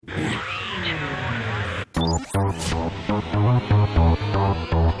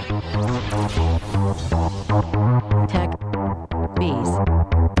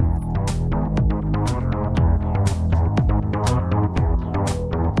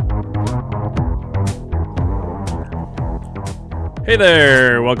Hey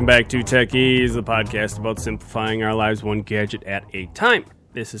there, welcome back to Techies, the podcast about simplifying our lives one gadget at a time.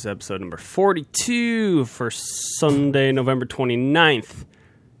 This is episode number 42 for Sunday, November 29th,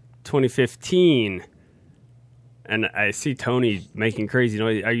 2015. And I see Tony making crazy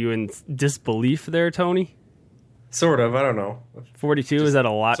noise. Are you in disbelief there, Tony? Sort of, I don't know. 42, is that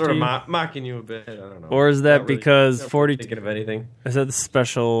a lot sort to of you? mocking you a bit, I don't know. Or is that really, because not 42... Really thinking of anything. Is that the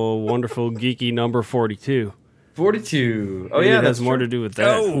special, wonderful, geeky number 42? 42. Oh, Maybe yeah, it that's has more true. to do with that.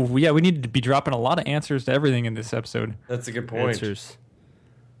 Oh, yeah, we need to be dropping a lot of answers to everything in this episode. That's a good point. Answers.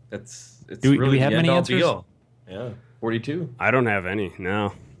 It's Do we really have the many end-all answers? Deal. Yeah, 42. I don't have any,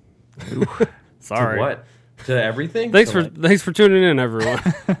 no. Sorry. To what? To everything? Thanks To for tuning in, everyone.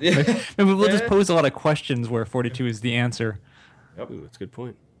 Yeah. Maybe we'll just pose a lot of questions where 42 is the answer. Yep. Ooh, that's a good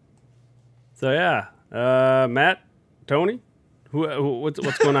point. So yeah, Matt, Tony,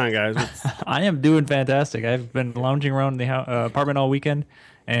 what's going on, guys? I am doing fantastic. I've been lounging around the apartment all weekend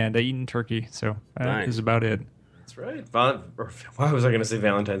and eating turkey, so that Nice. is about it. That's right. Why was I going to say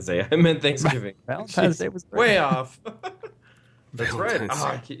Valentine's Day? I meant Thanksgiving. Valentine's Jeez, Day was way off. That's right.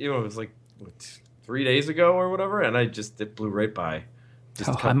 Valentine's Day. It was like 3 days ago or whatever, and it blew right by. Just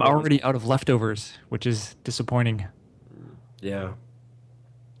a Oh, couple I'm of- already out of leftovers, which is disappointing. Yeah,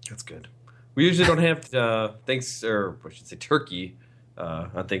 that's good. We usually don't have turkey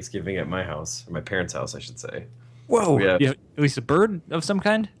on Thanksgiving at my house, or my parents' house, I should say. Whoa! Yeah. You have at least a bird of some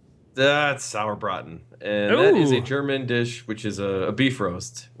kind? That's sauerbraten, and that is Ooh. a German dish, which is a beef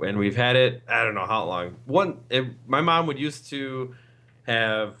roast. And we've had it, I don't know how long. My mom would used to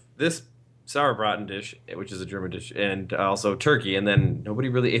have this sauerbraten dish, which is a German dish, and also turkey, and then nobody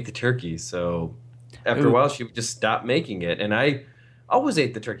really ate the turkey, so after a while she would just stop making it, and I always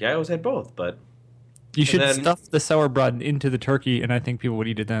ate the turkey. I always had both, but You should then- stuff the sauerbraten into the turkey, and I think people would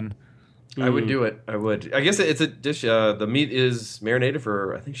eat it then. I would do it. I would. I guess it's a dish. The meat is marinated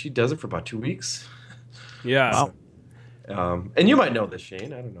for, I think she does it for about 2 weeks. Yeah, Wow. And you might know this,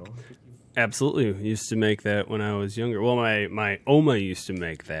 Shane. I don't know. absolutely. Used to make that when I was younger. Well, my Oma used to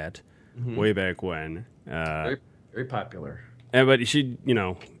make that way back when. Very, very popular. But she,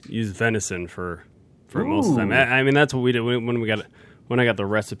 used venison for most of the time. Ooh. I mean, that's what we did when I got the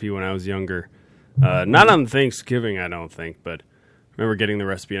recipe when I was younger. Not on Thanksgiving, I don't think, but I remember getting the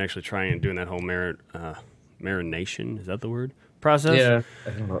recipe and actually trying and doing that whole marination. Is that the word? Process? Yeah.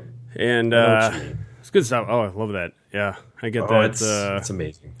 I don't know. And I know what you mean. it's good stuff. Oh, I love that. Yeah, I get Oh, that it's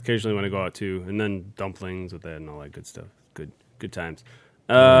amazing. occasionally when I go out too, and then dumplings with that and all that good stuff. Good times.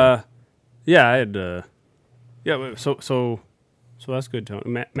 Yeah, I had. Yeah, so that's good,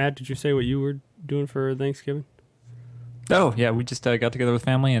 Tony. Matt, did you say what you were doing for Thanksgiving? Oh, yeah, we just got together with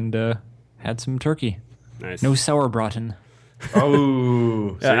family and had some turkey. Nice. No sauerbraten.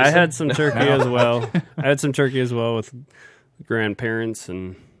 Oh, Yeah, I seriously? had some turkey as well. I had some turkey as well with grandparents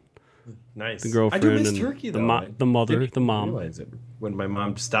and Nice. the girlfriend I do miss and turkey, the though. the mother, Didn't the mom. realize it when my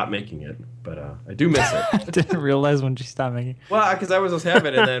mom stopped making it, but I do miss it. I didn't realize when she stopped making. Well, because I was just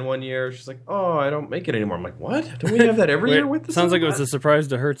having it, and then one year she's like, "Oh, I don't make it anymore." I'm like, "What? Don't we have that every year with this?" Sounds like it was a surprise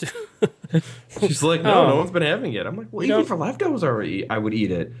to her too. She's like, "No, Oh. no one's been having it." I'm like, "Well, You even don't- for leftovers, I would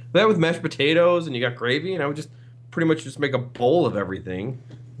eat it." That with mashed potatoes, and you got gravy, and I would just pretty much just make a bowl of everything.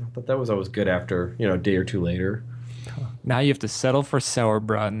 But that was always good after a day or two later. Now you have to settle for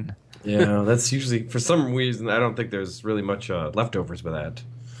sauerbraten. Yeah, that's usually for some reason. I don't think there's really much leftovers with that.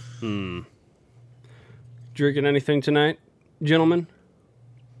 Drinking anything tonight, gentlemen?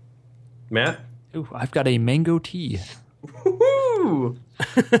 Matt, Ooh, I've got a mango tea. woo!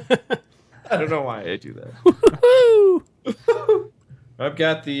 I don't know why I do that. Woo! I've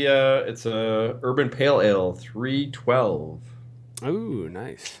got the it's a Urban Pale Ale 312. Ooh,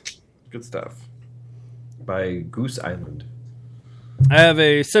 nice. Good stuff. By Goose Island. I have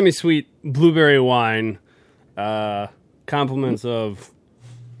a semi-sweet blueberry wine. Compliments of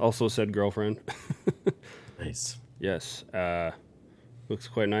also said girlfriend. Nice. Yes. Looks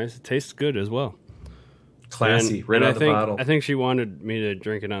quite nice. It tastes good as well. Classy. And- right and out of the bottle. I think she wanted me to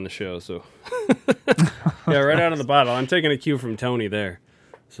drink it on the show, so yeah, right out of the bottle. I'm taking a cue from Tony there.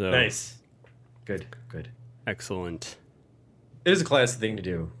 So Nice. Good. excellent. It is a classy thing to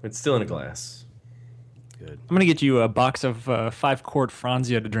do. It's still in a glass. Good. I'm gonna get you a box of 5-quart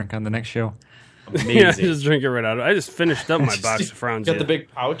Franzia to drink on the next show. Amazing. Yeah, just drink it right out. I just finished up my box of Franzia. Got the big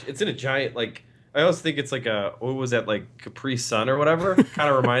pouch. It's in a giant, I always think it's like what was that, Capri Sun or whatever? Kind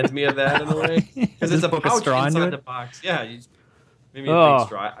of reminds me of that in a way. Because it's a Poke a pouch straw into inside it? the box. Yeah, maybe a Oh. big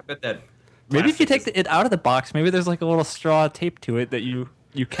straw. I bet that. Maybe if you plastic take it out of the box, maybe there's like a little straw tape to it that you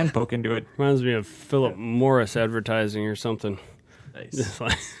can poke into it. Reminds me of Philip Morris advertising or something. Nice. Just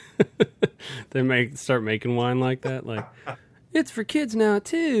like they start making wine like that. Like It's for kids now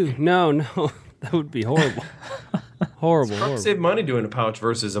too. No, that would be horrible. Horrible. Probably save money doing a pouch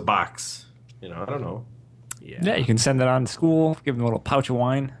versus a box. I don't know. Yeah, you can send that on to school. Give them a little pouch of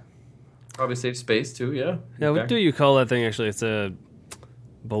wine. Probably save space too. Yeah. Yeah. What do you call that thing? Actually, it's a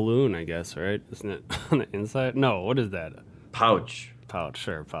balloon, I guess. Right? Isn't it on the inside? No. What is that? Pouch. Pouch.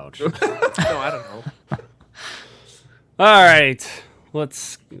 Sure, pouch. No, I don't know. All right.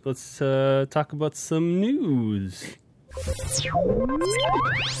 Let's talk about some news.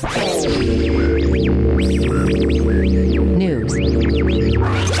 News.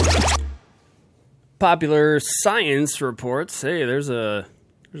 Popular Science reports. Hey, there's an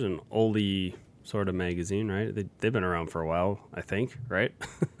oldie sort of magazine, right? They've been around for a while, I think, right?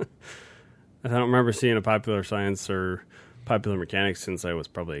 I don't remember seeing a Popular Science or Popular Mechanics since I was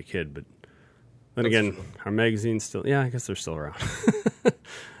probably a kid, but then again, our magazine's still, I guess they're still around.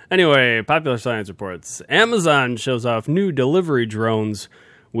 Anyway, Popular Science reports, Amazon shows off new delivery drones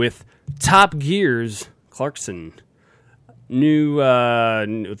with Top Gear's Clarkson. New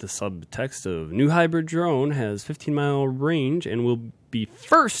with the subtext of new hybrid drone has 15-mile range and will be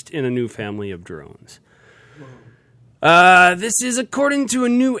first in a new family of drones. This is according to a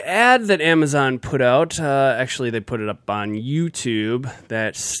new ad that Amazon put out. Actually, they put it up on YouTube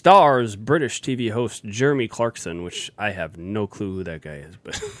that stars British TV host Jeremy Clarkson, which I have no clue who that guy is,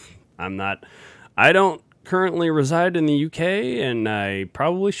 but I don't currently reside in the UK, and I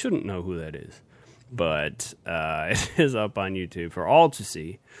probably shouldn't know who that is. But it is up on YouTube for all to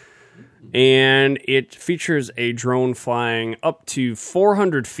see. And it features a drone flying up to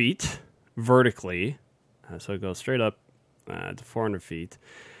 400 feet vertically. So it goes straight up to 400 feet.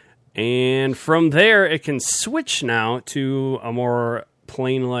 And from there, it can switch now to a more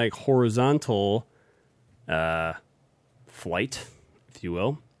plane-like horizontal flight, if you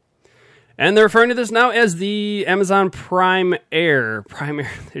will. And they're referring to this now as the Amazon Prime Air. Prime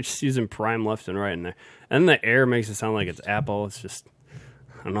Air, they're just using Prime left and right in there. And the Air makes it sound like it's Apple. It's just,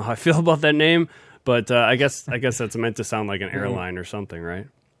 I don't know how I feel about that name, but I guess that's meant to sound like an airline or something, right?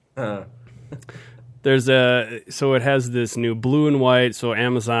 So it has this new blue and white, so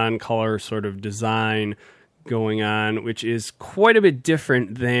Amazon color sort of design going on, which is quite a bit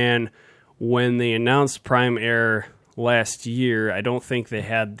different than when they announced Prime Air last year. I don't think they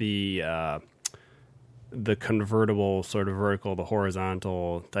had the convertible sort of vertical, the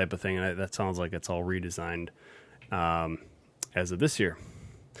horizontal type of thing. And that sounds like it's all redesigned as of this year.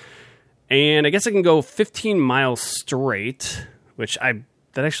 And I guess it can go 15 miles straight, which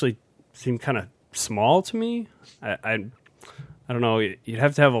that actually seemed kind of small to me. I don't know. You'd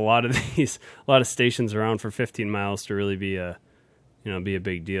have to have a lot of stations around for 15 miles to really be a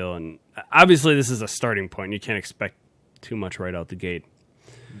big deal. And obviously, this is a starting point. You can't expect too much right out the gate.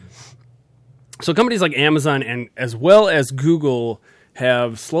 So companies like Amazon and as well as Google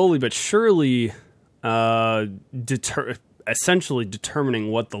have slowly but surely essentially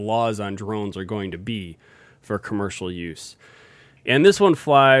determining what the laws on drones are going to be for commercial use. And this one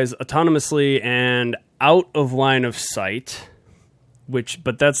flies autonomously and out of line of sight,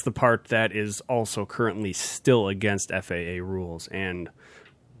 but that's the part that is also currently still against FAA rules, and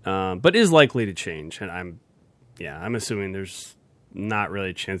but is likely to change. And I'm assuming there's not really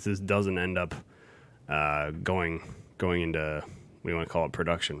a chance this doesn't end up going into, what do you want to call it,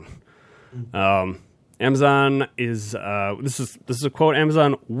 production. Amazon is this is a quote: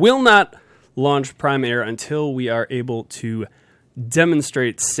 Amazon will not launch Prime Air until we are able to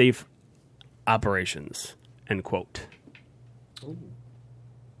demonstrate safe operations, end quote. Ooh.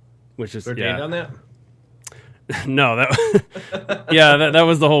 Which is, is there a date on that? No, that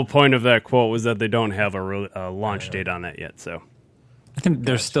was the whole point of that quote, was that they don't have a launch date on that yet. So I think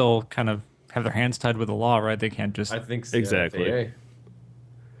they're still kind of have their hands tied with the law, right? They can't just... I think so. Exactly.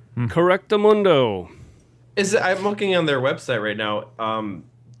 Correctamundo. I'm looking on their website right now.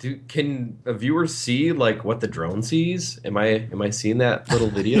 Can a viewer see like what the drone sees? Am I seeing that little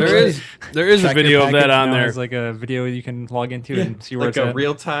video? there is a video of that on there. It's like a video you can log into and see where like it's at.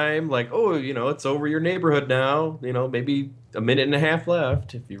 real time, like, it's over your neighborhood now. Maybe a minute and a half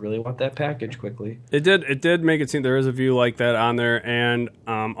left if you really want that package quickly. It did make it seem there is a view like that on there, and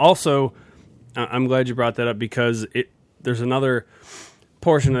also I'm glad you brought that up, because there's another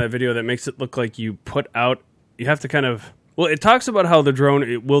portion of that video that makes it look like you have to kind of... Well, it talks about how the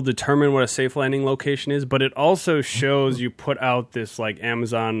drone will determine what a safe landing location is, but it also shows you put out this like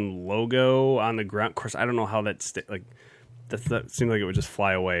Amazon logo on the ground. Of course, I don't know how that seemed like it would just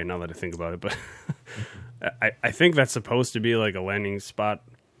fly away now that I think about it, but I think that's supposed to be like a landing spot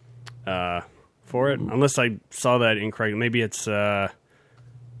for it, unless I saw that incorrectly. Maybe it's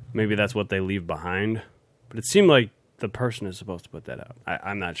maybe that's what they leave behind, but it seemed like the person is supposed to put that out.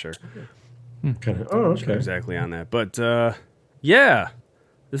 I'm not sure. Kind of. Oh, okay. Exactly on that, but yeah,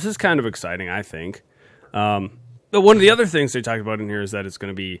 this is kind of exciting. I think. But one of the other things they talked about in here is that it's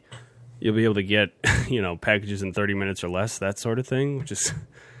going to be you'll be able to get packages in 30 minutes or less, that sort of thing, which is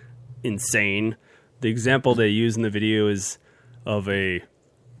insane. The example they use in the video is of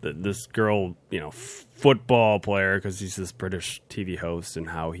this girl, football player, because he's this British TV host, and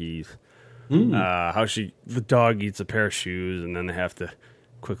how the dog eats a pair of shoes, and then they have to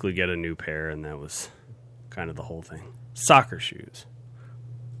quickly get a new pair, and that was kind of the whole thing. Soccer shoes.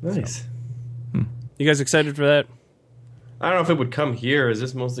 Nice. So. You guys excited for that? I don't know if it would come here. Is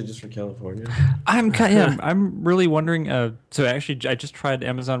this mostly just for California? I'm really wondering. So actually, I just tried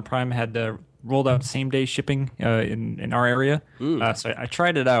Amazon Prime had rolled out same day shipping in our area. So I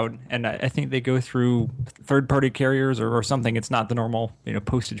tried it out, and I think they go through third party carriers or something. It's not the normal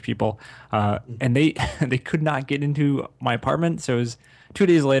postage people, and they could not get into my apartment. So it was 2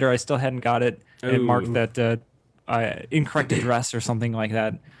 days later. I still hadn't got it. And it marked that incorrect address or something like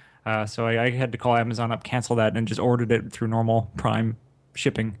that. So I had to call Amazon up, cancel that, and just ordered it through normal Prime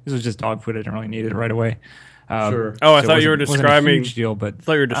shipping. This was just dog food. I didn't really need it right away. Sure. Oh, I thought you were describing. A huge deal, but I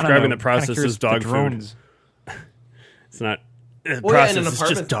thought you were describing the process as dog food. It's not. Process in an is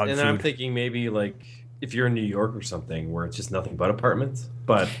just dog and food. I'm thinking maybe like if you're in New York or something where it's just nothing but apartments.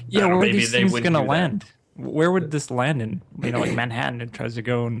 But yeah, where are maybe these they things wouldn't going to do that. land? Where would this land in? Like Manhattan, it tries to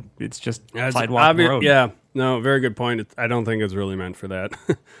go and it's just sidewalk road. Yeah, no, very good point. I don't think it's really meant for that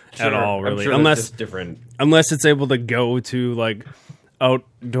at all, really. I'm sure that's just different. Unless it's able to go to like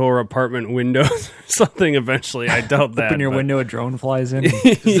outdoor apartment windows or something eventually. I doubt that. Open your window, a drone flies in.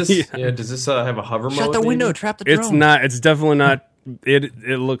 Does this have a hover mode? Shut the window, trap the drone. It's not. It's definitely not.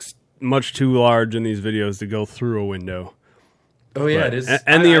 It looks much too large in these videos to go through a window. Oh yeah, it is.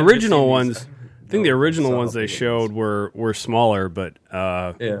 And the original ones. I think the original ones they showed were smaller, but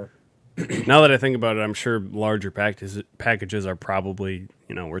yeah. Now that I think about it, I'm sure larger packages are probably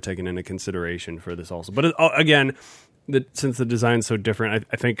we're taking into consideration for this also. But again, since the design's so different,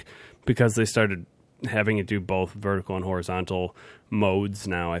 I think because they started having it do both vertical and horizontal modes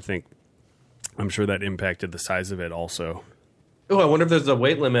now, I'm sure that impacted the size of it also. Oh, I wonder if there's a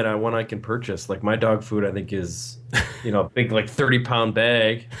weight limit on one I can purchase. Like my dog food, I think is, a big 30-pound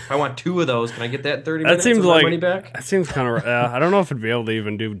bag. If I want 2 of those, can I get that in 30 minutes? That seems like money back? That seems kind of. I don't know if it'd be able to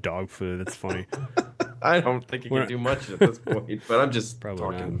even do dog food. That's funny. I don't think it can do much at this point. But I'm just Probably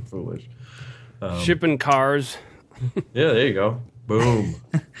talking not. foolish. Shipping cars. Yeah, there you go. Boom.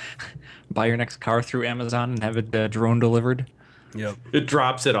 Buy your next car through Amazon and have it drone delivered. Yep. It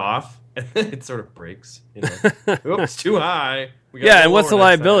drops it off, and then it sort of breaks. Oops, too high. Yeah, and what's the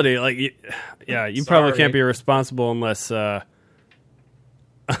liability? You probably Sorry. can't be responsible unless that's.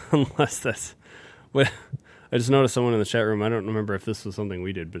 Well, I just noticed someone in the chat room. I don't remember if this was something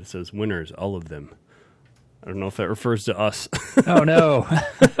we did, but it says winners, all of them. I don't know if that refers to us. Oh no!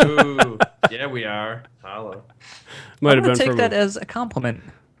 Ooh, yeah, we are. Holla. Might have I'm been gonna take from that as a compliment.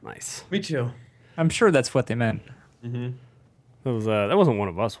 nice. Me too. I'm sure that's what they meant. That wasn't one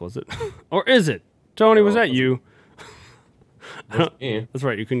of us, was it? Or is it? Tony, was that you? Yeah, That's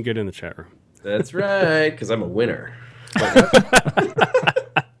right. You couldn't get in the chat room. that's right, because I'm a winner.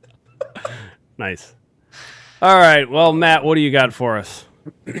 Nice. All right. Well, Matt, what do you got for us?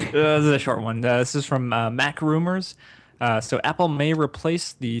 This is a short one. This is from Mac Rumors. So Apple may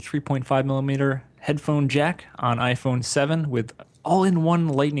replace the 3.5 millimeter headphone jack on iPhone 7 with all-in-one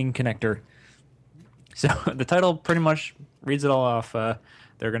Lightning connector. So the title pretty much reads it all off.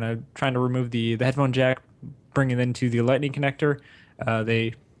 They're trying to remove the headphone jack, bring it into the Lightning connector.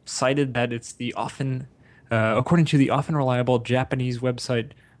 They cited that it's according to the often reliable Japanese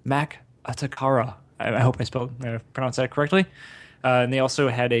website Mac Atakara. I hope I pronounced that correctly. And they also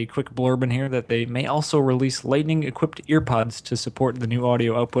had a quick blurb in here that they may also release Lightning-equipped earpods to support the new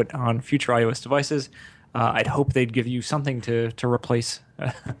audio output on future iOS devices. I'd hope they'd give you something to replace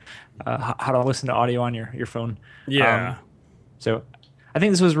how to listen to audio on your phone. Yeah. So I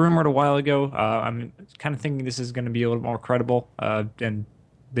think this was rumored a while ago. I'm kind of thinking this is going to be a little more credible, and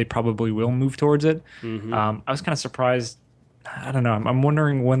they probably will move towards it. Mm-hmm. I was kind of surprised. I don't know. I'm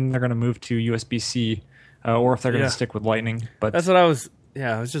wondering when they're going to move to USB-C or if they're going to stick with Lightning. But That's what I was.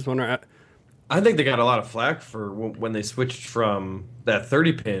 Yeah, I was just wondering. I think they got a lot of flack for when they switched from that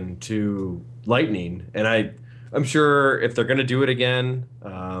 30-pin to Lightning, and I'm sure if they're going to do it again,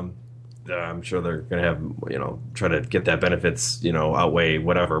 I'm sure they're going to have try to get that benefits outweigh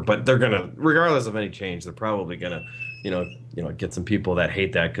whatever. But they're going to, regardless of any change, they're probably going to get some people that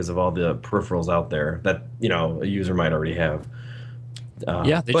hate that because of all the peripherals out there that a user might already have.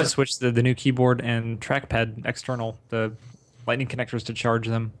 Yeah, they just switched the new keyboard and trackpad external, the Lightning connectors to charge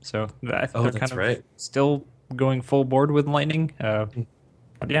them. So I think they're kind of still going full board with Lightning.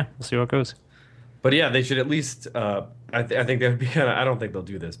 But yeah, we'll see how it goes. But yeah, they should at least. I think they would be. I don't think they'll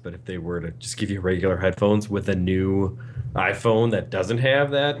do this, but if they were to just give you regular headphones with a new iPhone that doesn't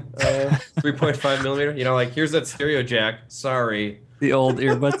have that 3.5 millimeter, like here's that stereo jack. Sorry, the old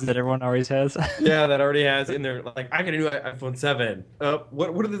earbuds that everyone always has. Yeah, that already has in there. Like I got a new iPhone 7.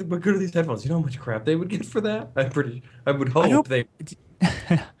 What good are these headphones? You know how much crap they would get for that? I would hope they.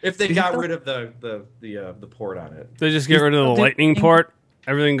 If they got rid of the port on it, they just get rid of the Lightning port.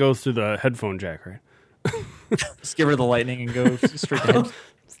 Everything goes through the headphone jack, right? Just get rid of the Lightning and go straight to head.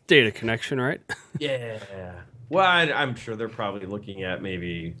 Data connection, right? Yeah. Well, I'm sure they're probably looking at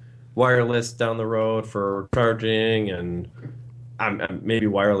maybe wireless down the road for charging, and maybe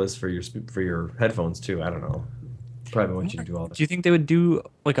wireless for your headphones too. I don't know. Probably want you to do all that. Do you think they would do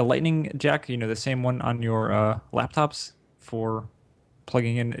like a Lightning jack? The same one on your laptops for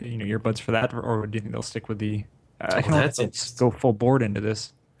plugging in, earbuds for that, or do you think they'll stick with the? I can go full board into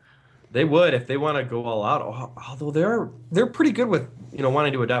this. They would if they want to go all out. Although they're pretty good with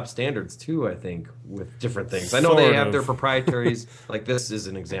wanting to adopt standards too. I think with different things. I know they have their proprietaries. Like this is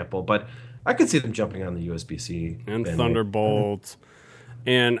an example, but I could see them jumping on the USB-C and Thunderbolt.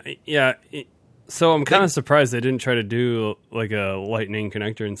 And yeah, so I'm kind of surprised they didn't try to do like a Lightning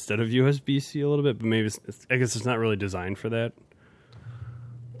connector instead of USB-C a little bit. But maybe I guess it's not really designed for that.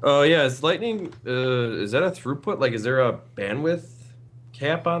 Oh yeah, is Lightning? Is that a throughput? Like, is there a bandwidth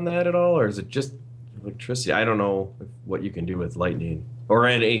cap on that at all, or is it just electricity? I don't know what you can do with Lightning or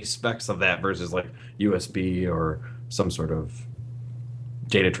any specs of that versus like USB or some sort of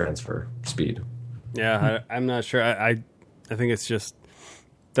data transfer speed. Yeah, I'm not sure. I think it's just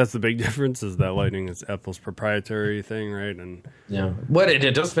that's the big difference is that Lightning is Apple's proprietary thing, right? And yeah, what it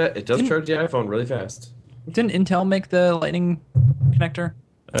does charge the iPhone really fast. Didn't Intel make the Lightning connector?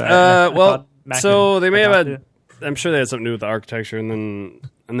 So they may have I'm sure they had something to do with the architecture, and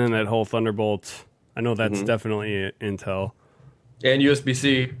then that whole Thunderbolt. I know that's definitely Intel. And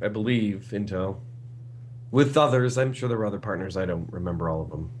USB-C, I believe, Intel. With others, I'm sure there were other partners. I don't remember all of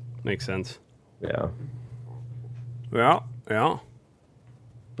them. Makes sense. Yeah. Yeah.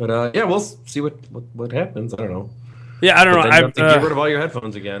 But we'll see what happens. I don't know. Yeah, I don't know. You have to get rid of all your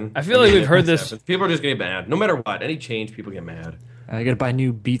headphones again. I feel like we've heard this. Happens. People are just going to get mad. No matter what, any change, people get mad. I got to buy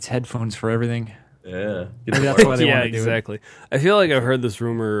new Beats headphones for everything. Yeah. That's why they want to do exactly. It. I feel like I've heard this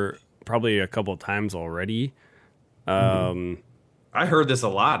rumor probably a couple of times already. I heard this a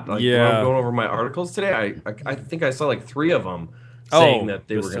lot. When I'm going over my articles today, I think I saw like 3 of them saying that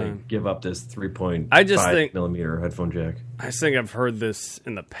they were going to give up this 3.5 millimeter headphone jack. I just think I've heard this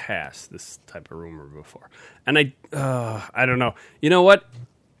in the past, this type of rumor before. And I don't know. You know what?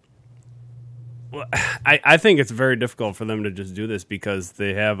 I think it's very difficult for them to just do this because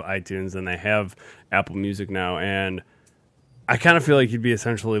they have iTunes and they have Apple Music now, and I kind of feel like you'd be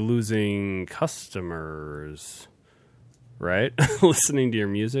essentially losing customers, right? Listening to your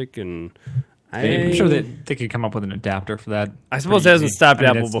music, and I'm sure that they could come up with an adapter for that. I suppose it hasn't stopped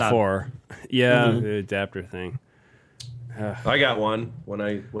Apple before. The adapter thing. I got one when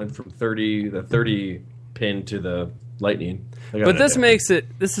I went from the 30 pin to the Lightning. But this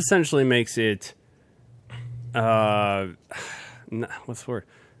essentially makes it. What's the word?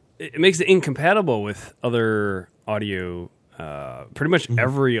 It makes it incompatible with other audio, pretty much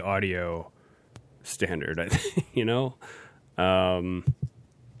every audio standard. I think, so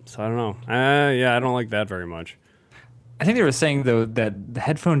I don't know. I don't like that very much. I think they were saying though that the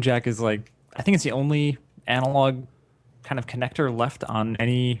headphone jack is I think it's the only analog kind of connector left on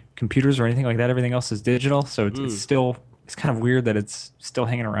any computers or anything like that. Everything else is digital, so it's kind of weird that it's still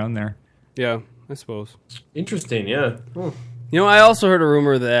hanging around there. Yeah. I suppose. Interesting, yeah. I also heard a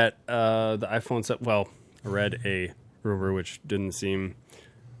rumor that the iPhone 7... Well, I read a rumor which didn't seem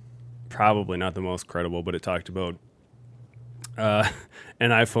probably not the most credible, but it talked about an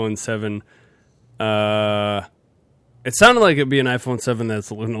iPhone 7. It sounded like it'd be an iPhone 7 that's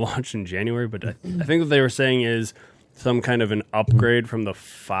going to launch in January, but I think what they were saying is some kind of an upgrade from the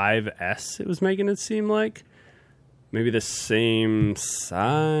 5S, it was making it seem like. Maybe the same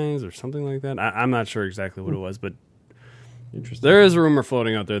size or something like that. I'm not sure exactly what it was, but there is a rumor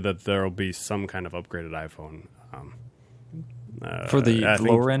floating out there that there will be some kind of upgraded iPhone. For the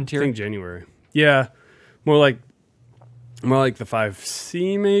lower end tier? I think January. Yeah. More like the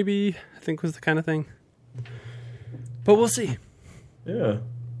 5C maybe, I think was the kind of thing. But we'll see. Yeah.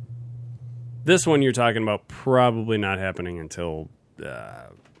 This one you're talking about probably not happening until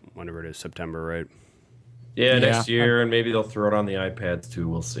whenever it is, September, right? Yeah, next year, and maybe they'll throw it on the iPads too.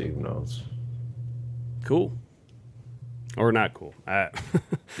 We'll see. Who knows? Cool. Or not cool. I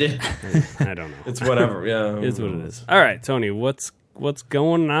don't know. It's whatever. Yeah, It's what it is. All right, Tony, what's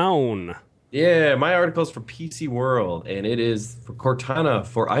going on? Yeah, my article is for PC World, and it is for Cortana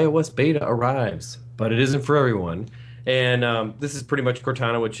for iOS beta arrives, but it isn't for everyone. And this is pretty much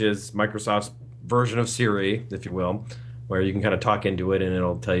Cortana, which is Microsoft's version of Siri, if you will, where you can kind of talk into it, and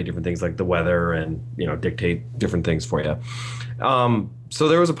it'll tell you different things like the weather and dictate different things for you. So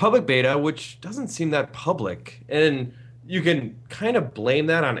there was a public beta, which doesn't seem that public, and you can kind of blame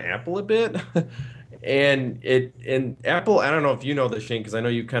that on Apple a bit. And Apple, I don't know if you know this, Shane, because I know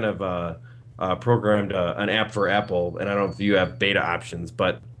you kind of programmed an app for Apple, and I don't know if you have beta options,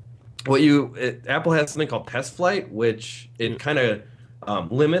 but Apple has something called Test Flight, which it kind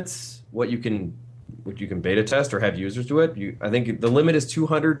of limits what you can beta test or have users do it. I think the limit is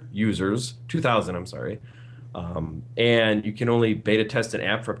 200 users, 2,000, I'm sorry. And you can only beta test an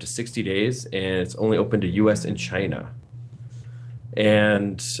app for up to 60 days, and it's only open to US and China.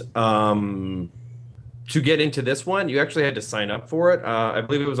 And to get into this one, you actually had to sign up for it. I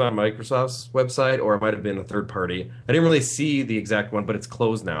believe it was on Microsoft's website, or it might have been a third party. I didn't really see the exact one, but it's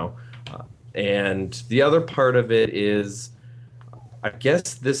closed now. And the other part of it is, I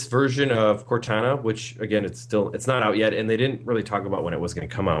guess, this version of Cortana, which again, it's not out yet, and they didn't really talk about when it was going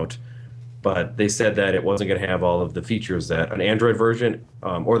to come out. But they said that it wasn't going to have all of the features that an Android version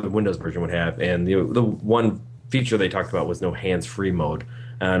or the Windows version would have. And the one feature they talked about was no hands-free mode.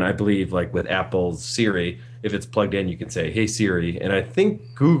 And I believe, like with Apple's Siri, if it's plugged in, you can say, "Hey Siri." And I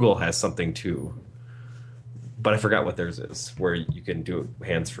think Google has something too, but I forgot what theirs is, where you can do it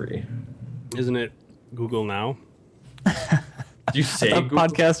hands-free. Isn't it Google Now? Do you say Google?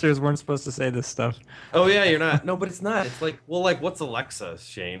 Podcasters weren't supposed to say this stuff. Oh yeah, you're not. No, but it's not. It's like, well, like what's Alexa,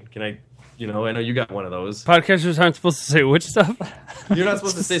 Shane? Can I? I know you got one of those. Podcasters aren't supposed to say which stuff? You're not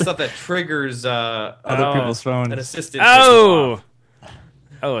supposed to say stuff that triggers other people's phones. An assistant.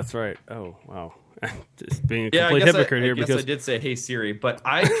 Oh, that's right. Oh, wow. Just being a Yeah, complete hypocrite here I guess because I did say, "Hey Siri," but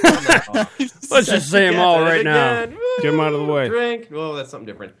I found that off. let's just say them all right now. Again. Get them out of the way. Drink. Well, that's something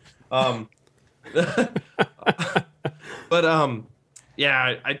different. But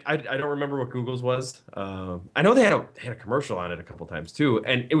yeah, I don't remember what Google's was. I know they had a commercial on it a couple times too,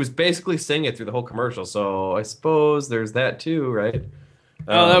 and it was basically saying it through the whole commercial. So I suppose there's that too, right?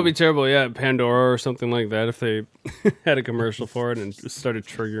 Oh, that would be terrible. Yeah, Pandora or something like that if they had a commercial for it and just started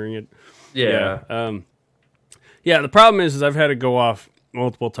triggering it. Yeah. Yeah, the problem is I've had to go off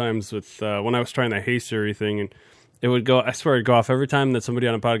multiple times with when I was trying the Hey Siri thing, and it would go, I swear it'd go off every time that somebody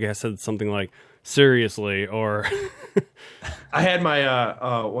on a podcast said something like, "Seriously," or... I had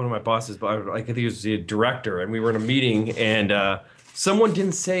my one of my bosses, but I think he was the director, and we were in a meeting, and someone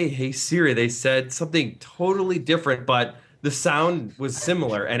didn't say "Hey Siri." They said something totally different, but the sound was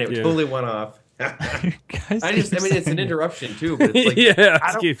similar, and it totally went off. I mean, it's an interruption too, but it's like, Yeah,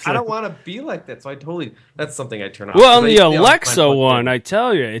 I don't want to be like that, so that's something I turn off. Well, on the Alexa one, I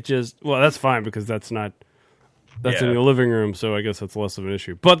tell you, it just, well, that's fine because that's in the living room, so I guess that's less of an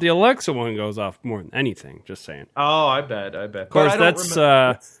issue. But the Alexa one goes off more than anything, just saying. Oh, I bet. Of course,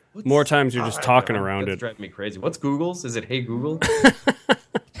 that's more times you're just talking around it. That's driving me crazy. What's Google's? Is it Hey Google?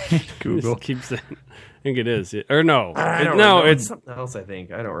 Google keeps saying. I think it is. Or no. It's something else, I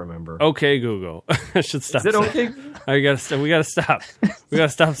think. I don't remember. Okay, Google. I should stop. Is it okay? We gotta stop. We gotta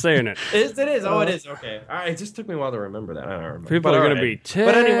stop saying it. It is. Oh, it is. Okay. All right. It just took me a while to remember that. I don't remember. People are gonna be ticked.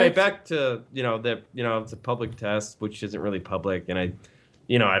 But anyway, back to it's a public test, which isn't really public, and I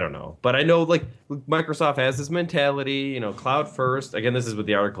don't know. But I know like Microsoft has this mentality, cloud first. Again, this is what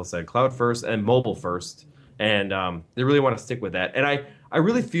the article said: cloud first and mobile first, and they really want to stick with that. And I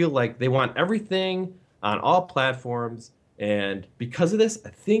really feel like they want everything on all platforms, and because of this, I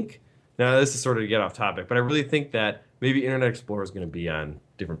think, now this is sort of to get off topic, but I really think that maybe Internet Explorer is going to be on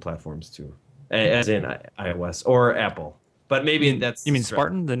different platforms too, as in iOS or Apple. But maybe that's... You mean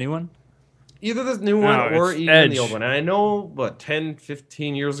Spartan, the new one? Either the new one or even Edge. the old one. And I know, 10,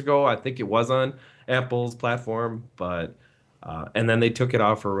 15 years ago, I think it was on Apple's platform, but and then they took it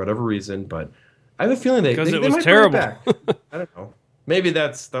off for whatever reason, but I have a feeling they was might terrible. bring it back. I don't know. Maybe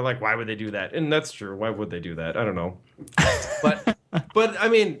they're like, why would they do that? And that's true. Why would they do that? I don't know. But I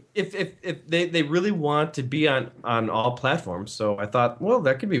mean, if they really want to be on all platforms, so I thought, well,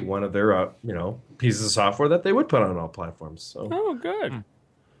 that could be one of their pieces of software that they would put on all platforms. So Oh, good.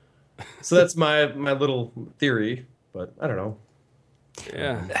 So that's my little theory, but I don't know.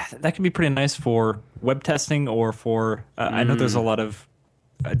 Yeah. That can be pretty nice for web testing or for I know there's a lot of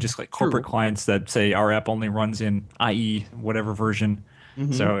just like corporate clients that say our app only runs in IE whatever version,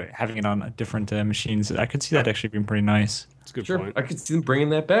 So having it on different machines, I could see that actually being pretty nice. It's a good Sure, point. I could see them bringing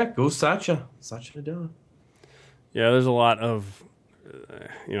that back. Go Satya Nadella. Yeah, there's a lot of,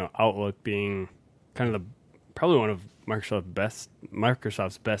 Outlook being kind of probably one of Microsoft's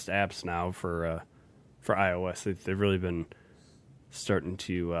best apps now for iOS. They've really been starting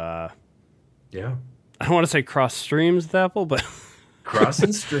to, Yeah, I don't want to say cross streams with Apple, but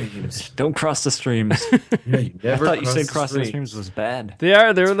crossing streams. Don't cross the streams. Yeah, you I never. thought you cross said the crossing the streams. streams was bad.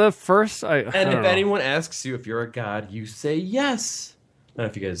 they're the first. I And don't if know. anyone asks you if you're a god, you say yes. I don't know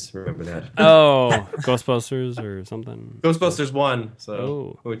if you guys remember that. Oh, Ghostbusters or something. Ghostbusters 1,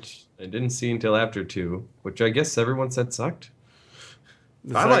 Oh. which I didn't see until after 2, which I guess everyone said sucked.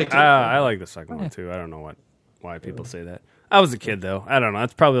 The I sec- liked it. I like the second one too. I don't know why people say that. I was a kid though. I don't know.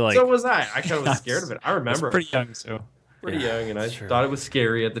 It's probably like So was I. I kind of was scared of it. I I was remember pretty young, so pretty Yeah, young, and I true. thought it was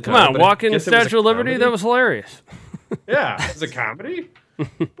scary at the time. come on, but I walk in the guess it was a Statue of Liberty. comedy. That was hilarious. Yeah, it was a comedy.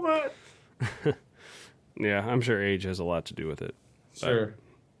 What? Yeah, I'm sure age has a lot to do with it. Sure.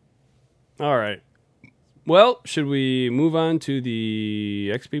 All right. Well, should we move on to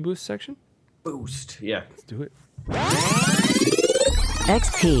the XP Boost section? Boost. Yeah. Let's do it.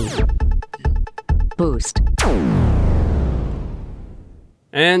 XP Boost.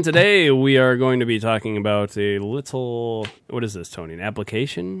 And today we are going to be talking about a little. What is this, Tony? An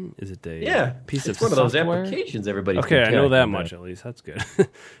application? Is it a Yeah. piece it's of one of those software? applications everybody. Okay, I know that much at least. That's good.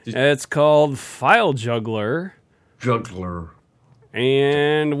 It's called File Juggler. Juggler.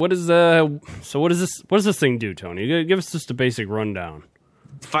 And what is so what is this? What does this thing do, Tony? Give us just a basic rundown.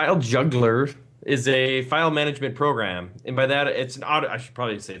 File Juggler is a file management program, and by that it's an I should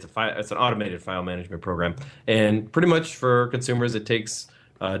probably say it's an automated file management program. And pretty much for consumers, it takes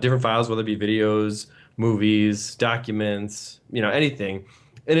different files, whether it be videos, movies, documents, anything,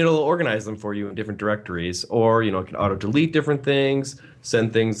 and it'll organize them for you in different directories, or it can auto delete different things,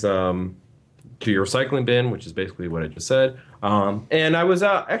 send things to your recycling bin, which is basically what I just said. And I was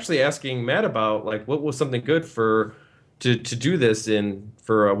actually asking Matt about what was something good to do this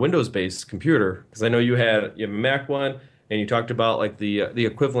for a Windows-based computer, because I know you have a Mac one, and you talked about the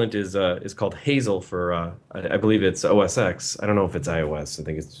equivalent is called Hazel for I believe it's OS X. I don't know if it's iOS. I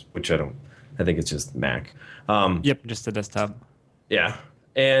think it's just Mac. yep, just the desktop. Yeah,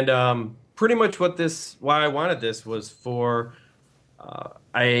 and pretty much why I wanted this was for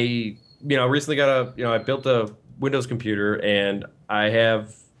I recently I built a Windows computer, and I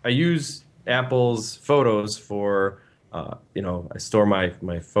use Apple's Photos for I store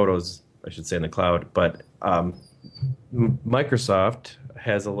my photos, I should say, in the cloud, but Microsoft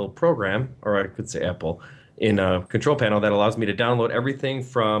has a little program, or I could say Apple, in a control panel that allows me to download everything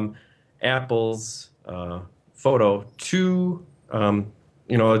from Apple's photo to a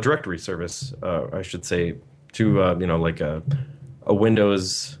directory service, I should say, to a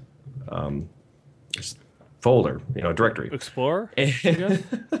Windows folder, directory. Explorer? And- I guess?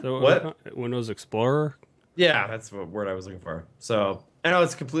 What? Windows Explorer? Yeah, that's the word I was looking for. So I know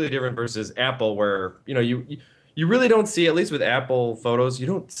it's completely different versus Apple, where you really don't see, at least with Apple Photos, you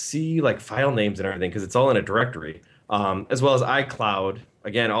don't see file names and everything because it's all in a directory, as well as iCloud,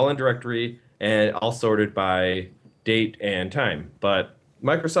 again, all in directory and all sorted by date and time. But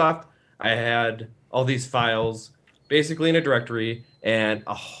Microsoft, I had all these files basically in a directory, and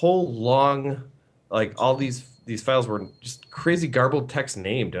a whole long, all these files were just crazy garbled text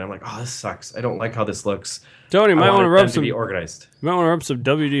named, and I'm like, oh, this sucks. I don't like how this looks. Tony, you might want to rub some. be You organized. might want to rub some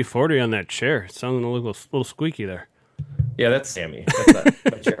WD-40 on that chair. It's sounding a little squeaky there. Yeah, that's Sammy. That's not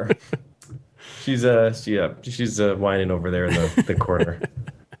my chair. She's whining over there in the corner.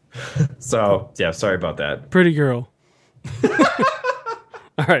 So yeah, sorry about that. Pretty girl.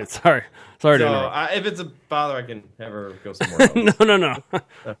 All right, sorry to So interrupt. if it's a bother, I can have her go somewhere else. No.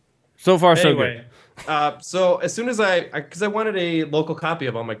 So far, so Anyway, so as soon as because I wanted a local copy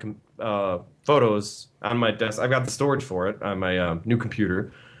of all my photos on my desk. I've got the storage for it on my new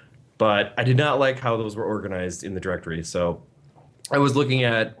computer, but I did not like how those were organized in the directory. So I was looking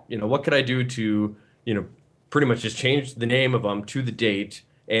at, what could I do to, pretty much just change the name of them to the date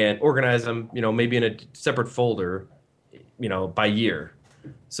and organize them, maybe in a separate folder, by year.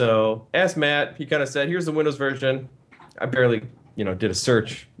 So asked Matt. He kind of said, "Here's the Windows version." I barely, did a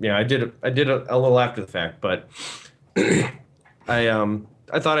search. I did a little after the fact, but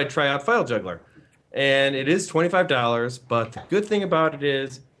I thought I'd try out File Juggler, and it is $25. But the good thing about it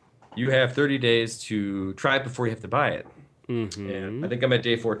is you have 30 days to try it before you have to buy it. Mm-hmm. And I think I'm at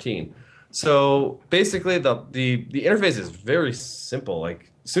day 14. So basically, the interface is very simple. As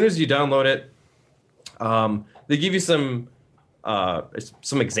soon as you download it, they give you some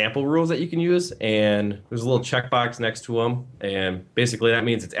some example rules that you can use, and there's a little checkbox next to them, and basically that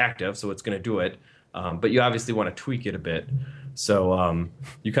means it's active, so it's going to do it. But you obviously want to tweak it a bit, so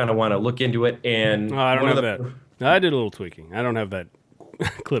you kind of want to look into it. And I don't have that. I did a little tweaking. I don't have that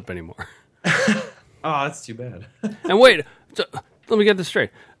clip anymore. Oh, that's too bad. And wait, so, let me get this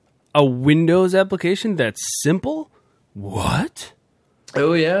straight. A Windows application that's simple? What?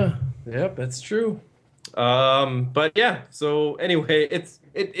 Oh yeah, yep, that's true. But yeah, so anyway,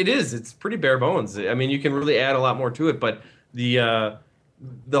 it's pretty bare bones. I mean, you can really add a lot more to it, but the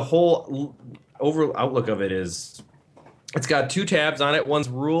whole overall outlook of it is it's got 2 tabs on it. One's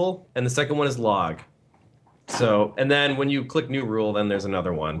rule, and the second one is log. So, and then when you click new rule, then there's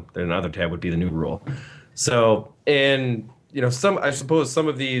another one. Then another tab would be the new rule. So, and I suppose some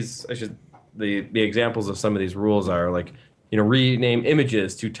of these, the examples of some of these rules are like, rename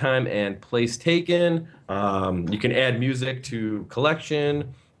images to time and place taken. You can add music to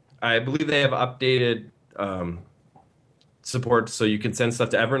collection. I believe they have updated support, so you can send stuff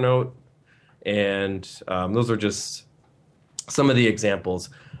to Evernote. And those are just some of the examples.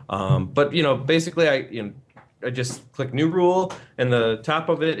 But basically, I just click new rule, and the top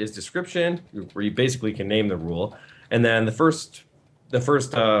of it is description, where you basically can name the rule. And then the first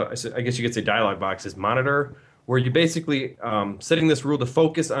I guess you could say dialog box is monitor, where you basically setting this rule to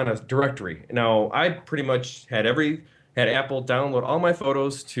focus on a directory. Now, I pretty much had Apple download all my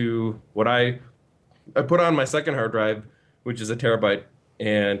photos to what I put on my second hard drive, which is a terabyte,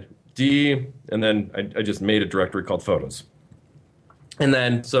 and then I just made a directory called photos. And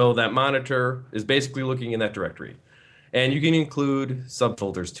then, so that monitor is basically looking in that directory. And you can include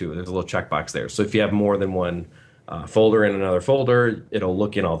subfolders too. There's a little checkbox there. So if you have more than one folder in another folder, it'll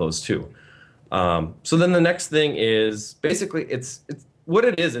look in all those too. So then the next thing is basically it's what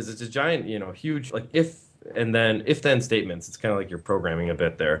it is it's a giant, huge, like if then statements. It's kind of like you're programming a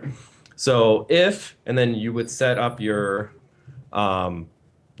bit there. So if, and then you would set up your,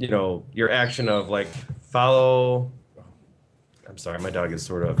 your action of like follow. I'm sorry, my dog is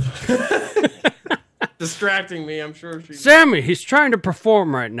sort of distracting me. I'm sure she's... Sammy, he's trying to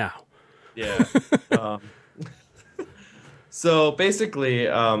perform right now. Yeah. So basically,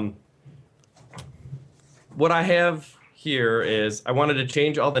 what I have here is I wanted to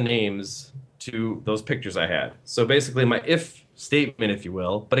change all the names to those pictures I had. So basically, my if statement, if you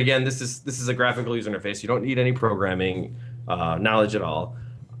will. But again, this is a graphical user interface. You don't need any programming knowledge at all.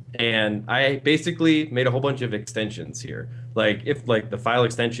 And I basically made a whole bunch of extensions here. Like if the file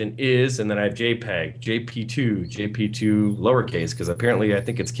extension is, and then I have JPEG, JP2 lowercase, because apparently I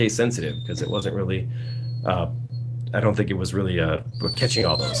think it's case sensitive because it wasn't really, I don't think it was really catching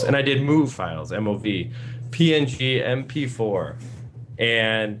all those. And I did MOV files, MOV, PNG, MP4.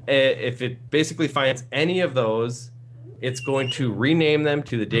 And if it basically finds any of those, it's going to rename them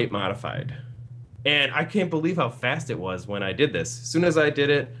to the date modified. And I can't believe how fast it was when I did this. As soon as I did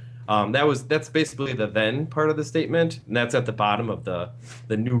it, that's basically the then part of the statement, and that's at the bottom of the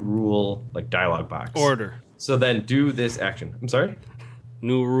new rule dialog box. Order. So then do this action. I'm sorry?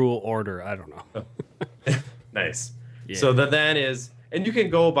 New rule order. I don't know. Oh. Nice. Yeah. So the then is, and you can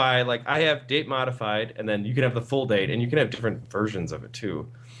go by I have date modified, and then you can have the full date, and you can have different versions of it too.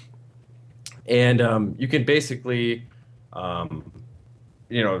 And you can basically, you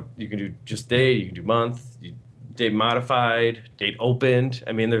can do just date, you can do month, date modified, date opened.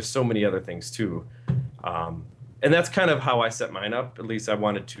 I mean, there's so many other things too. And that's kind of how I set mine up. At least I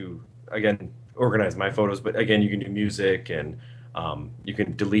wanted to, again, organize my photos. But again, you can do music, and you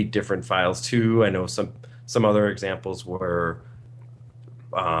can delete different files too. I know some other examples were,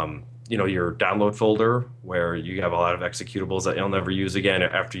 your download folder where you have a lot of executables that you'll never use again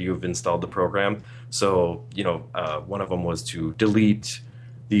after you've installed the program. So, one of them was to delete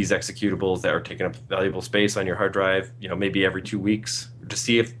these executables that are taking up valuable space on your hard drive, maybe every 2 weeks, to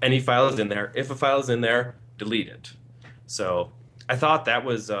see if any file is in there. If a file is in there, delete it. So I thought that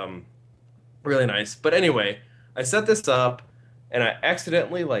was really nice. But anyway, I set this up, and I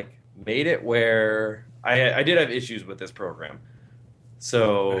accidentally made it where I did have issues with this program.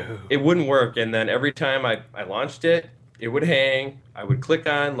 So it wouldn't work, and then every time I launched it, it would hang. I would click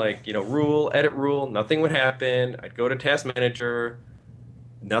on rule, edit rule, nothing would happen. I'd go to Task Manager.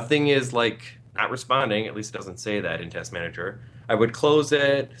 Nothing is not responding. At least it doesn't say that in Task Manager. I would close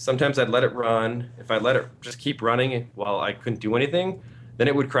it. Sometimes I'd let it run. If I let it just keep running while I couldn't do anything, then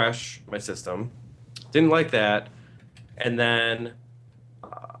it would crash my system. Didn't like that. And then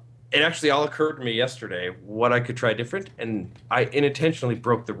it actually all occurred to me yesterday what I could try different, and I unintentionally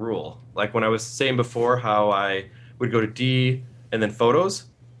broke the rule. Like when I was saying before how I would go to D and then photos,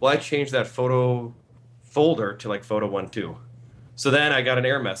 well, I changed that photo folder to photo 1, 2. So then I got an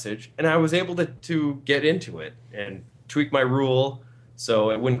error message, and I was able to get into it and tweak my rule so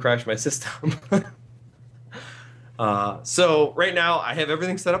it wouldn't crash my system. So right now I have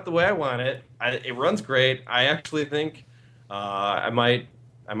everything set up the way I want it. It runs great. I actually think I might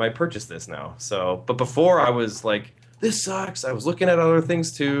purchase this now. So, but before I was like, this sucks. I was looking at other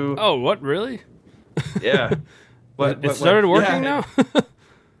things too. Oh, what, really? Yeah. It started working now?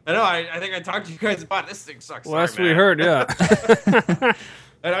 I know. I think I talked to you guys about it. This thing sucks. Last Sorry, we man. heard, yeah.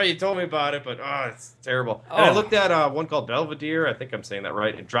 I know you told me about it, but it's terrible. And I looked at one called Belvedere. I think I'm saying that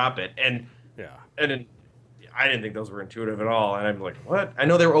right. And drop it. And then I didn't think those were intuitive at all. And I'm like, what? I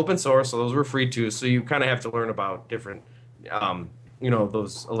know they were open source, so those were free too. So you kind of have to learn about different,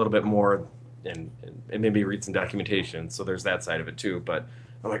 those a little bit more, and maybe read some documentation. So there's that side of it too. But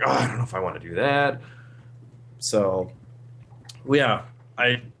I'm like, I don't know if I want to do that. So, yeah,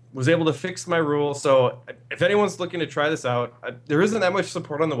 I was able to fix my rule. So if anyone's looking to try this out, there isn't that much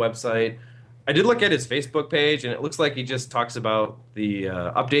support on the website. I did look at his Facebook page, and it looks like he just talks about the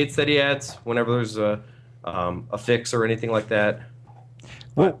updates that he adds whenever there's a fix or anything like that.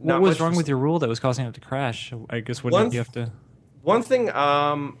 What was wrong with your rule that was causing it to crash? I guess what did you have to... One thing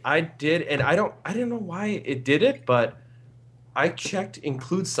I did, and I didn't know why it did it, but I checked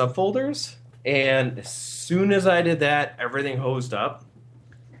include subfolders, and as soon as I did that, everything hosed up.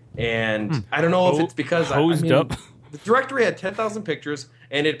 And I don't know if it's because hosed up. The directory had 10,000 pictures,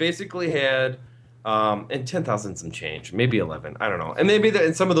 and it basically had and 10,000 some change, maybe 11, I don't know, and maybe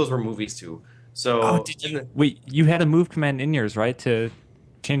and some of those were movies too. So wait, you had a move command in yours, right, to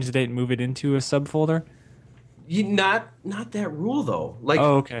change the date and move it into a subfolder? Not that rule though. Like,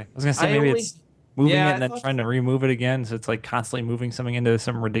 oh, okay. I was gonna say maybe it's moving it and then trying to remove it again, so it's like constantly moving something into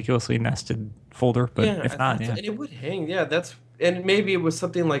some ridiculously nested folder. But if not, and it would hang. Yeah, and maybe it was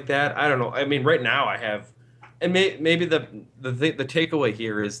something like that. I don't know. I mean, right now I have, and maybe the takeaway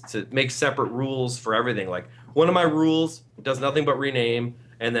here is to make separate rules for everything. Like one of my rules does nothing but rename,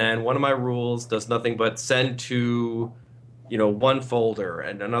 and then one of my rules does nothing but send to, one folder,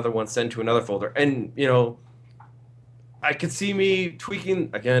 and another one send to another folder, and I could see me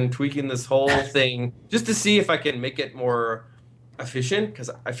tweaking this whole thing just to see if I can make it more efficient,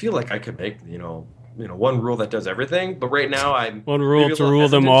 because I feel like I could make one rule that does everything. But right now I'm one rule to rule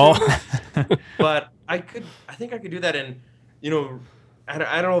them all. But I think I could do that, and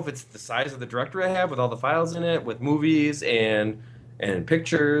I don't know if it's the size of the directory I have with all the files in it, with movies and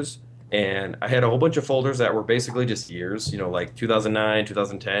pictures, and I had a whole bunch of folders that were basically just years, like 2009,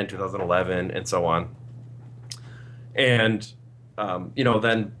 2010, 2011, and so on. And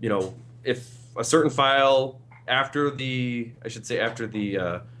then if a certain file after the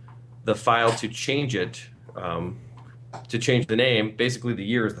file to change it, to change the name, basically the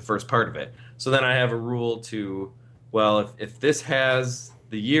year is the first part of it. So then I have a rule to, well, if this has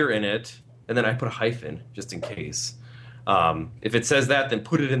the year in it, and then I put a hyphen just in case. If it says that, then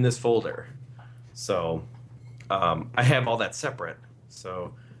put it in this folder. So I have all that separate.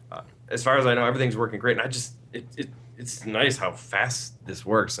 So as far as I know, everything's working great, and I just it's nice how fast this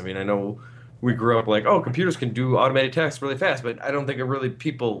works. I mean, I know we grew up like, computers can do automated text really fast, but I don't think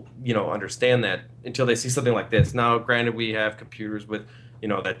people understand that until they see something like this. Now, granted, we have computers with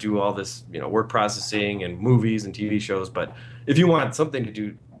that do all this word processing and movies and TV shows, but if you want something to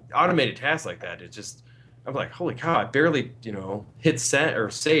do automated tasks like that, it's just, I'm like, holy cow! I barely hit set or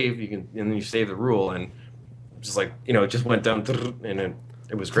save. And then you save the rule, and just like it just went down, and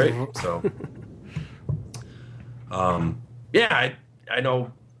it was great. So. I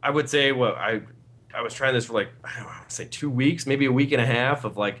know. I would say, I was trying this for like, I don't know, say 2 weeks, maybe a week and a half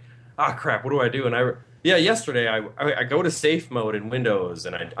of like, crap, what do I do? And yesterday I go to safe mode in Windows,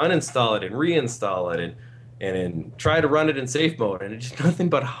 and I uninstall it and reinstall it and try to run it in safe mode, and it's just nothing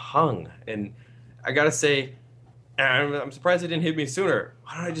but hung. And I gotta say, I'm surprised it didn't hit me sooner.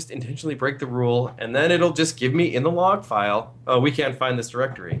 Why don't I just intentionally break the rule, and then it'll just give me in the log file, we can't find this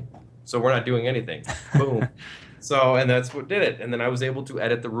directory, so we're not doing anything. Boom. So, and that's what did it. And then I was able to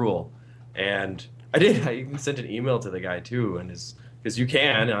edit the rule. And I even sent an email to the guy too, and because you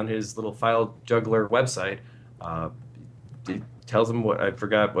can on his little file juggler website. It tells him what I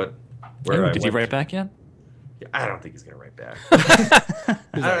forgot did he write back yet? I don't think he's gonna write back.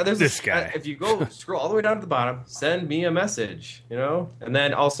 There's this guy. If you go scroll all the way down to the bottom, send me a message. And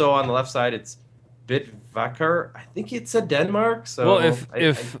then also on the left side, it's Bitvaker. I think it said Denmark. So I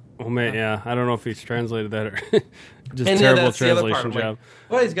don't know if he's translated that or just terrible translation job.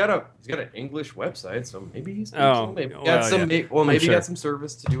 Well, he's got an English website, so maybe he's maybe he got some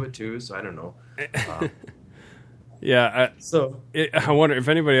service to do it too. So I don't know. Yeah. So I wonder if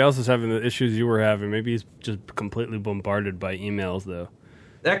anybody else is having the issues you were having. Maybe he's just completely bombarded by emails, though.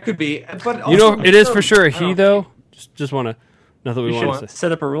 that could be, but You also, know, it is for sure a I he, don't- though. Just want to, not that we We want should to say.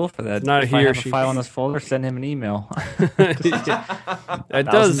 set up a rule for that. It's not a if he I or have she. a file in this folder, send him an email. It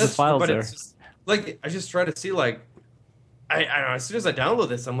Thousands does. of files but there. it's just, like, I just try to see, like, I don't know, as soon as I download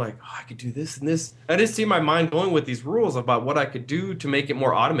this, I'm like, oh, I could do this and this. I just see my mind going with these rules about what I could do to make it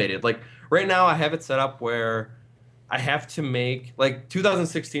more automated. Like, right now, I have it set up where I have to make, like,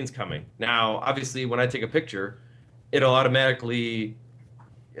 2016 is coming. Now, obviously, when I take a picture, it'll automatically,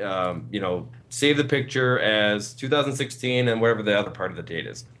 save the picture as 2016 and whatever the other part of the date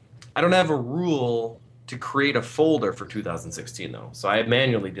is. I don't have a rule to create a folder for 2016, though. So I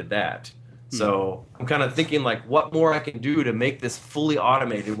manually did that. So I'm kind of thinking, like, what more I can do to make this fully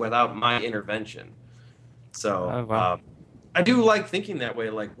automated without my intervention. So Oh, wow. I do like thinking that way.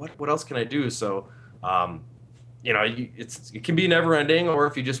 Like, what else can I do? So, it can be never ending, or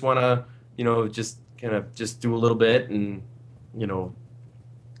if you just want to, just kind of just do a little bit and,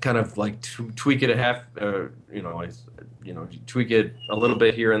 kind of like tweak it a half, tweak it a little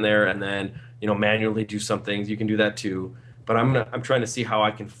bit here and there, and then, manually do some things. You can do that too. But I'm trying to see how I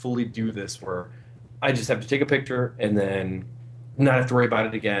can fully do this where I just have to take a picture and then not have to worry about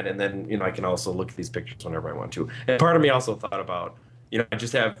it again. And then, I can also look at these pictures whenever I want to. And part of me also thought about, I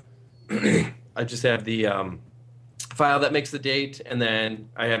just have the file that makes the date, and then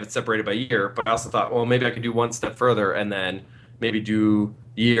I have it separated by year. But I also thought, well, maybe I could do one step further and then maybe do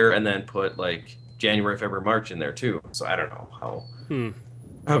year and then put like January, February, March in there too. So I don't know how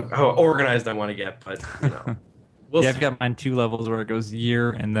organized I want to get, but we'll Yeah, see. I've got mine 2 levels where it goes year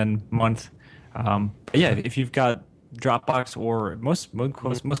and then month. But yeah, if you've got Dropbox or most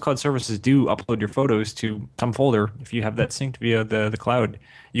cloud services do upload your photos to some folder. If you have that synced via the cloud,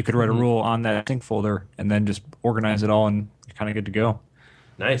 you could write a rule on that sync folder and then just organize it all, and you're kind of good to go.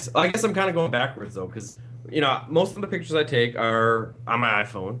 Nice. I guess I'm kind of going backwards though, because most of the pictures I take are on my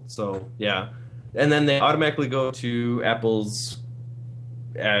iPhone. So yeah, and then they automatically go to Apple's,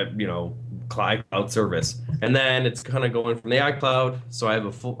 iCloud service, and then it's kind of going from the iCloud. So I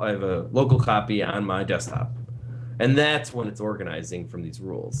have a local copy on my desktop, and that's when it's organizing from these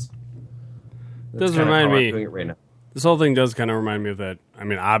rules. That's Does kind of remind how I'm me- doing it right now. This whole thing does kind of remind me of that. I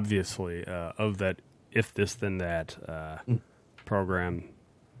mean, obviously, of that if this then that program.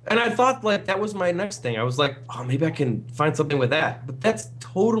 And I thought, like, that was my next thing. I was like, oh, maybe I can find something with that. But that's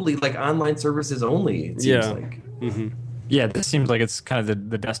totally, like, online services only, it seems Yeah. like. Yeah, this seems like it's kind of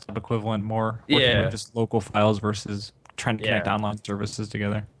the desktop equivalent, more working Yeah. with just local files versus trying to connect Yeah. online services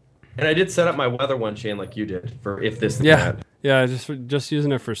together. And I did set up my weather one, Shane, like you did, for if this and Yeah, that. yeah, just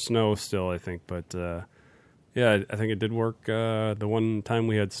using it for snow still, I think. But yeah, I think it did work the one time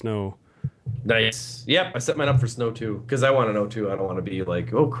we had snow. Nice. Yep, I set mine up for snow, too, because I want to know, too. I don't want to be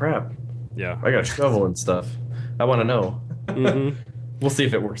like, oh, crap, Yeah, I got a shovel and stuff. I want to know. Mhm. We'll see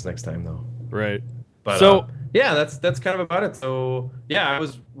if it works next time, though. right. But So- yeah, that's kind of about it. So yeah, I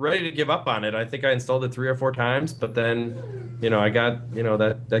was ready to give up on it. I think I installed it 3 or 4 times, but then I got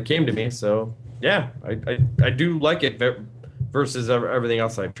that came to me. So yeah, I do like it versus everything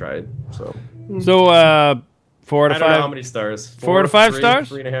else I've tried. So 4 out I of don't know how 5, many stars. 4 out of 5 3, stars?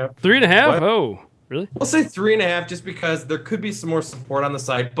 3.5. 3.5. What? Oh, really? We'll say 3.5, just because there could be some more support on the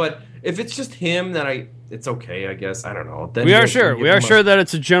site. But if it's just him, then it's okay, I guess. I don't know. Then We you are guys sure. can give We are him a- sure that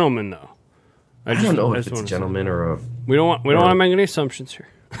it's a gentleman, though. I don't know I if just it's a wanna say- gentleman or a. We don't want to make any assumptions here.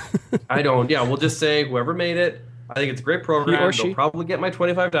 I don't. Yeah, we'll just say whoever made it. I think it's a great program. He or she? They'll probably get my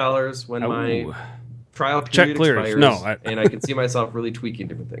 $25 when my Ooh. trial Check period clears. expires. No, and I can see myself really tweaking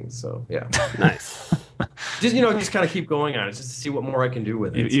different things. So yeah, Nice. just kind of keep going on it, just to see what more I can do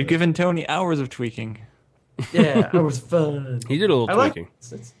with it. You've So, given Tony hours of tweaking. yeah, it was fun. He did a little I like. tweaking.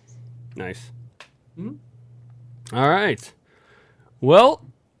 It's- Nice. Mhm. All right. Well,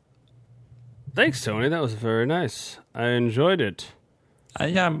 thanks, Tony. That was very nice. I enjoyed it.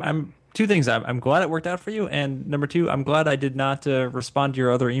 Yeah, I'm 2 things. I'm glad it worked out for you, and number 2, I'm glad I did not respond to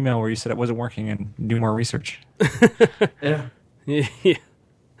your other email where you said it wasn't working and do more research. Yeah. Yeah.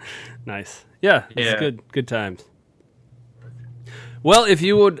 Nice. Yeah, it's Yeah. good times. Well, if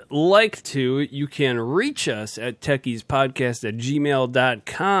you would like to, you can reach us at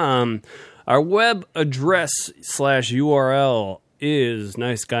techiespodcast@gmail.com. Our web address /URL is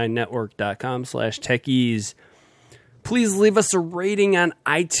niceguynetwork.com/techies. Please leave us a rating on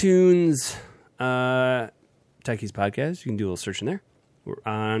iTunes. Techies Podcast. You can do a little search in there. We're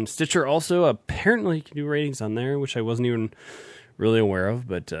on Stitcher also. Apparently, you can do ratings on there, which I wasn't even really aware of.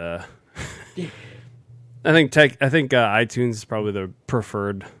 But I think iTunes is probably the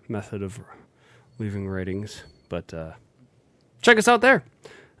preferred method of leaving ratings. But check us out there.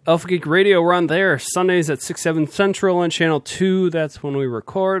 Alpha Geek Radio, we're on there Sundays at 6, 7 Central on Channel 2. That's when we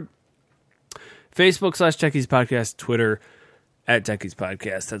record. Facebook/Techies Podcast, Twitter @Techies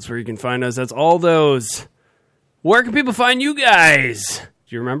Podcast. That's where you can find us. That's all those. Where can people find you guys?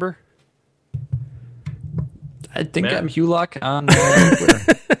 Do you remember? I think Matt? I'm Hulock on Twitter.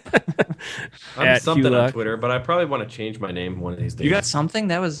 I'm At something Hulock. on Twitter, but I probably want to change my name one of these days. You got something?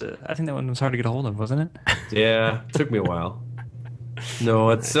 That was, I think that one was hard to get a hold of, wasn't it? Yeah, took me a while. No,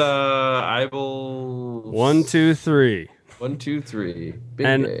 it's I will 1, 2, 3. 1, 2, 3. Big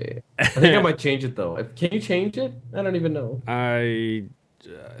And- day. I think I might change it though. Can you change it? I don't even know. I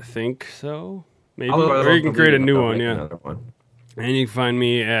think so. Maybe. Otherwise, Or I'll you can create a delete it. new I'll one, make yeah. another one. And you can find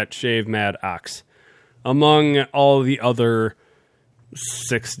me at Shave Mad Ox. Among all the other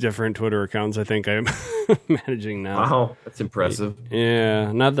 6 different Twitter accounts I think I'm managing now. Wow, that's impressive.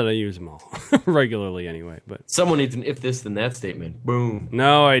 Yeah, not that I use them all regularly anyway, but Someone needs an if this then that statement. Boom.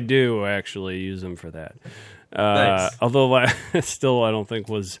 no, I do actually use them for that. Nice. Although still, I don't think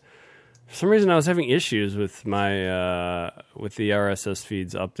was for some reason I was having issues with my with the RSS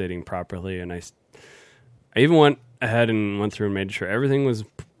feeds updating properly, and I even went ahead and went through and made sure everything was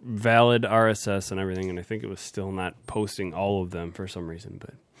valid RSS and everything, and I think it was still not posting all of them for some reason,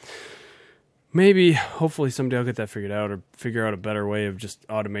 but maybe, hopefully someday I'll get that figured out or figure out a better way of just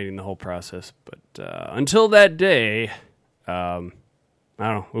automating the whole process. But until that day, I don't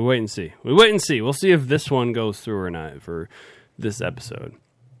know. We wait and see. We'll see if this one goes through or not for this episode.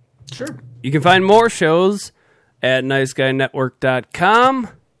 Sure. You can find more shows at niceguynetwork.com.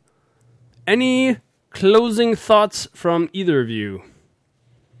 Any closing thoughts from either of you?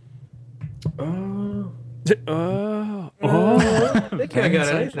 I think I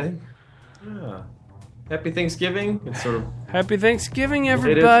got anything. Yeah. Happy Thanksgiving. It's sort of Happy Thanksgiving,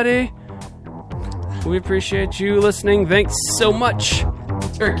 everybody. We appreciate you listening. Thanks so much.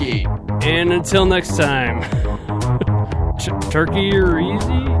 turkey. And until next time, turkey or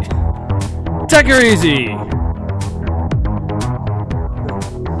easy? Tech or easy?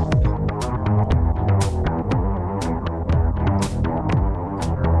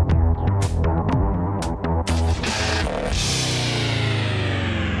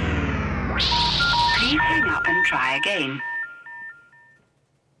 Please hang up and try again.